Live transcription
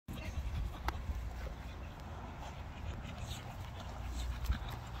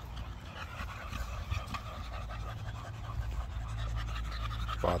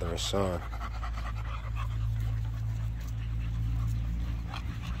Father and son.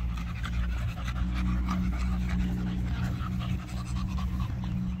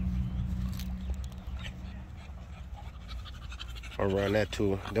 I'll run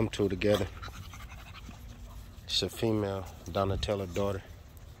them two together. It's a female, Donatella daughter,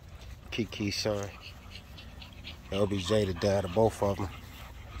 Kiki's son. LBJ the dad of both of them.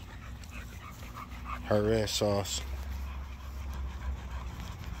 Her and Sauce.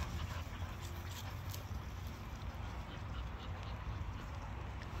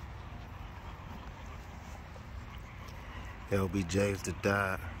 LBJ is the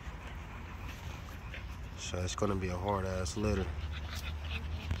dad. So it's gonna be a hard ass litter.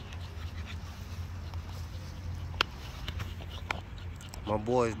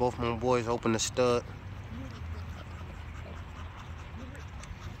 Both my boys open the stud.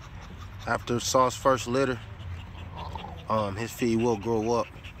 After Sauce first litter, his feed will grow up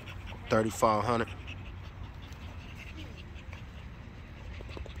 3,500.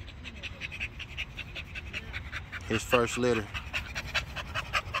 His first litter.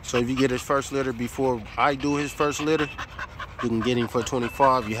 So if you get his first litter before I do his first litter, you can get him for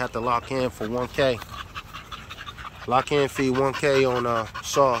 25. You have to lock in for 1K. Lock in fee 1K on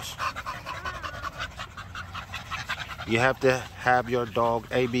Sauce. You have to have your dog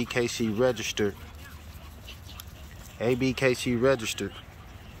ABKC registered. ABKC registered.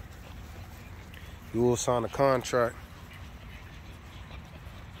 You will sign a contract.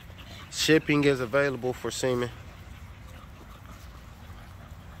 Shipping is available for semen.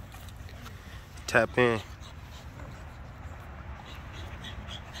 Tap in.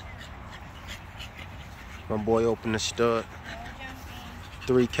 My boy opened the stud.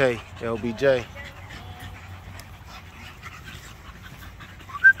 3K, LBJ.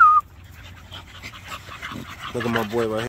 Look at my boy right here.